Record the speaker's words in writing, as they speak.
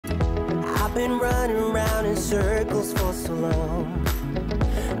I've been running around in circles for so long.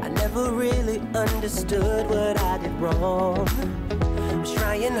 I never really understood what I did wrong. I'm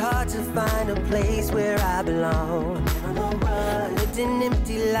trying hard to find a place where I belong. I lived an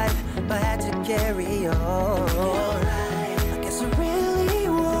empty life, but had to carry on. I guess I really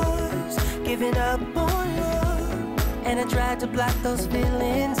was giving up on love, and I tried to block those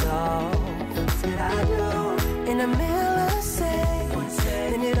feelings off. Said I know in the middle of sex,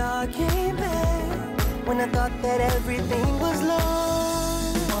 then it all came back when I thought that everything was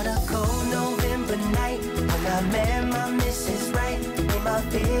lost. On a cold November night, when I met my Mrs. Right, made my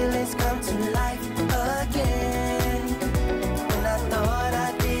feelings come to life again. When I thought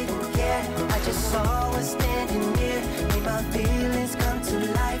I didn't care, I just saw her standing near, made my feelings come to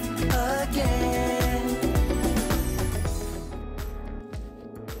life again.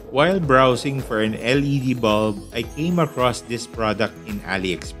 While browsing for an LED bulb, I came across this product in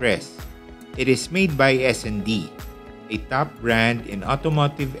AliExpress. It is made by S&D, a top brand in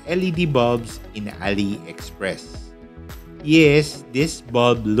automotive LED bulbs in AliExpress. Yes, this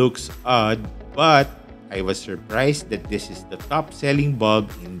bulb looks odd, but I was surprised that this is the top-selling bulb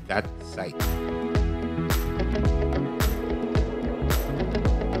in that site.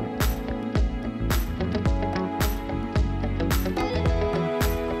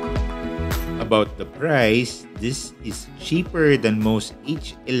 About the price, this is cheaper than most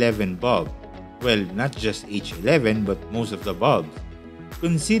H11 bulb. Well, not just H11 but most of the bulbs.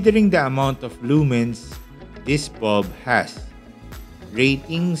 Considering the amount of lumens this bulb has,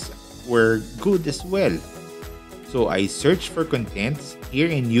 ratings were good as well. So I searched for contents here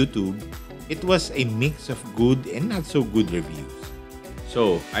in YouTube. It was a mix of good and not so good reviews.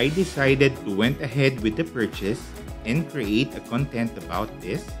 So I decided to went ahead with the purchase and create a content about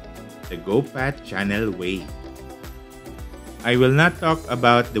this the GoPath channel way. I will not talk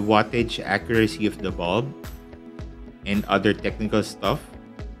about the wattage accuracy of the bulb and other technical stuff.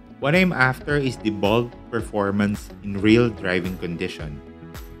 What I'm after is the bulb performance in real driving condition.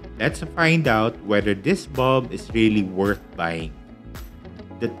 Let's find out whether this bulb is really worth buying.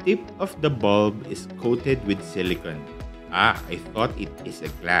 The tip of the bulb is coated with silicone. I thought it is a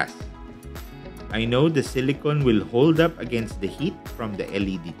glass. I know the silicone will hold up against the heat from the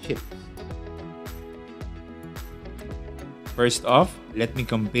LED chips. First off, let me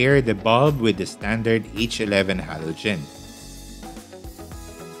compare the bulb with the standard H11 halogen.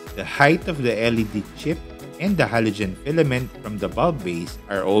 The height of the LED chip and the halogen filament from the bulb base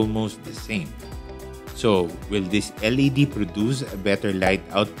are almost the same. So, will this LED produce a better light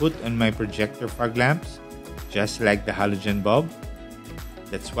output on my projector fog lamps, just like the halogen bulb?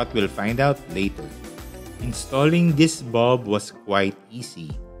 That's what we'll find out later. Installing this bulb was quite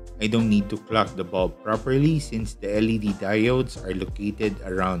easy. I don't need to clock the bulb properly since the LED diodes are located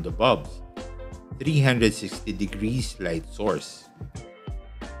around the bulb's 360 degrees light source.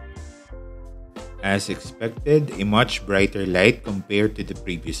 As expected, a much brighter light compared to the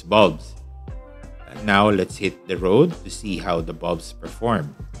previous bulbs. Now let's hit the road to see how the bulbs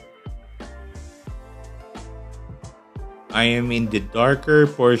perform. I am in the darker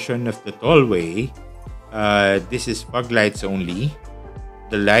portion of the tollway. This is fog lights only.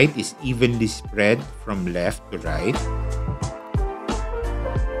 The light is evenly spread from left to right.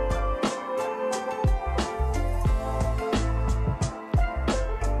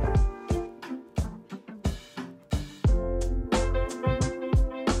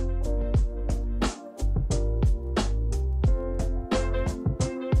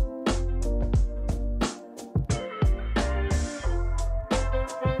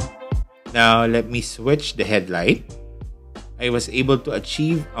 Now let me switch the headlight. I was able to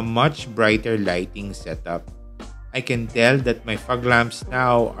achieve a much brighter lighting setup. I can tell that my fog lamps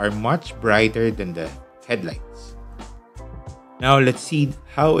now are much brighter than the headlights. Now let's see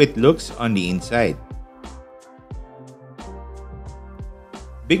how it looks on the inside.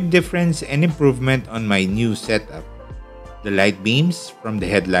 Big difference and improvement on my new setup. The light beams from the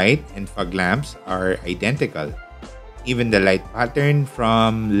headlight and fog lamps are identical. Even the light pattern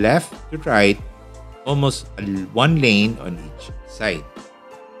from left to right, almost one lane on each side.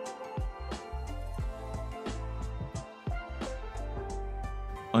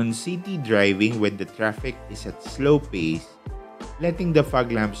 On city driving when the traffic is at slow pace, letting the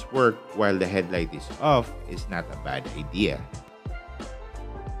fog lamps work while the headlight is off is not a bad idea.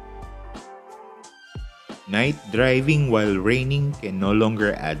 Night driving while raining can no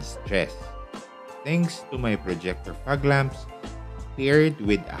longer add stress. Thanks to my projector fog lamps, paired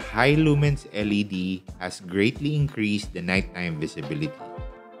with a high lumens LED has greatly increased the nighttime visibility.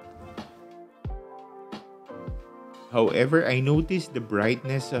 However, I noticed the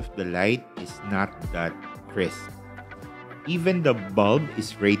brightness of the light is not that crisp. Even the bulb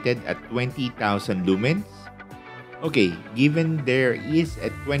is rated at 20,000 lumens. Okay, given there is a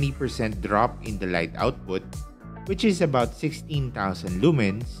 20% drop in the light output, which is about 16,000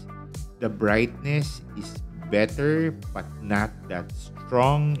 lumens, the brightness is better but not that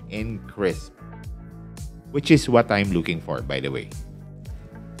strong and crisp, which is what I'm looking for, by the way.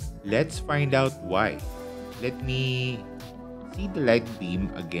 Let's find out why. Let me see the light beam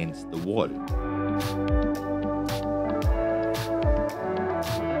against the wall.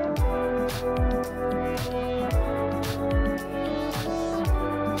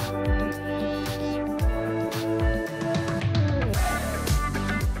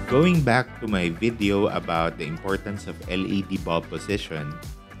 Going back to my video about the importance of LED bulb position,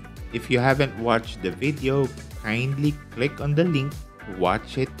 if you haven't watched the video, kindly click on the link to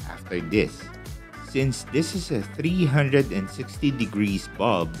watch it after this. Since this is a 360 degrees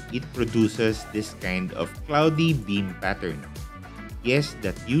bulb, it produces this kind of cloudy beam pattern. Yes,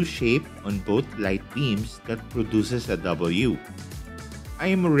 that U shape on both light beams that produces a W. I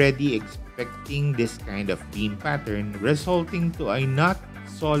am already expecting this kind of beam pattern resulting to a not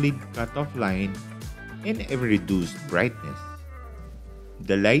solid cutoff line and a reduced brightness.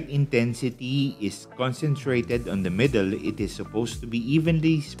 The light intensity is concentrated on the middle. It is supposed to be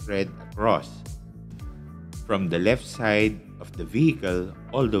evenly spread across. From the left side of the vehicle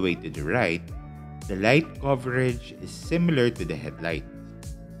all the way to the right, the light coverage is similar to the headlight.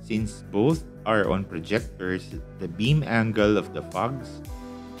 Since both are on projectors, the beam angle of the fogs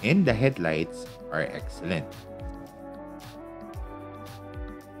and the headlights are excellent.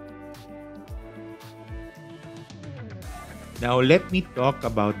 Now let me talk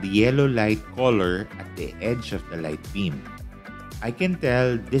about the yellow light color at the edge of the light beam. I can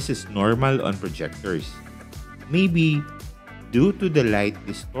tell this is normal on projectors. Maybe due to the light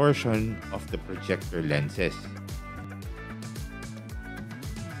distortion of the projector lenses.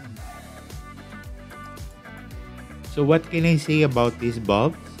 So what can I say about these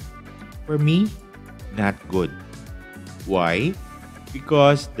bulbs? For me, not good. Why?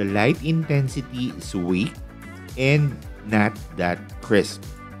 Because the light intensity is weak and not that crisp.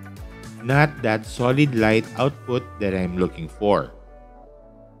 Not that solid light output that I'm looking for.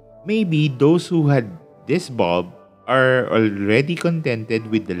 Maybe those who had this bulb are already contented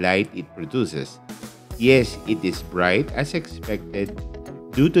with the light it produces. Yes, it is bright as expected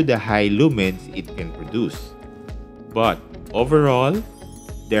due to the high lumens it can produce. But overall,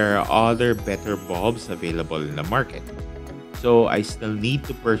 there are other better bulbs available in the market. So I still need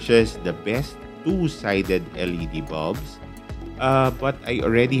to purchase the best two-sided LED bulbs, but I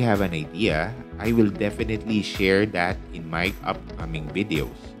already have an idea. I will definitely share that in my upcoming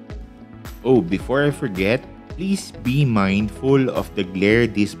videos. Oh, before I forget, please be mindful of the glare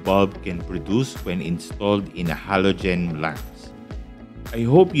this bulb can produce when installed in a halogen lamps. I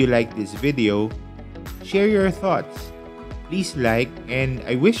hope you like this video. Share your thoughts. Please like, and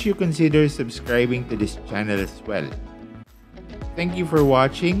I wish you consider subscribing to this channel as well. Thank you for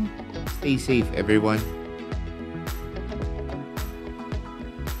watching. Stay safe, everyone.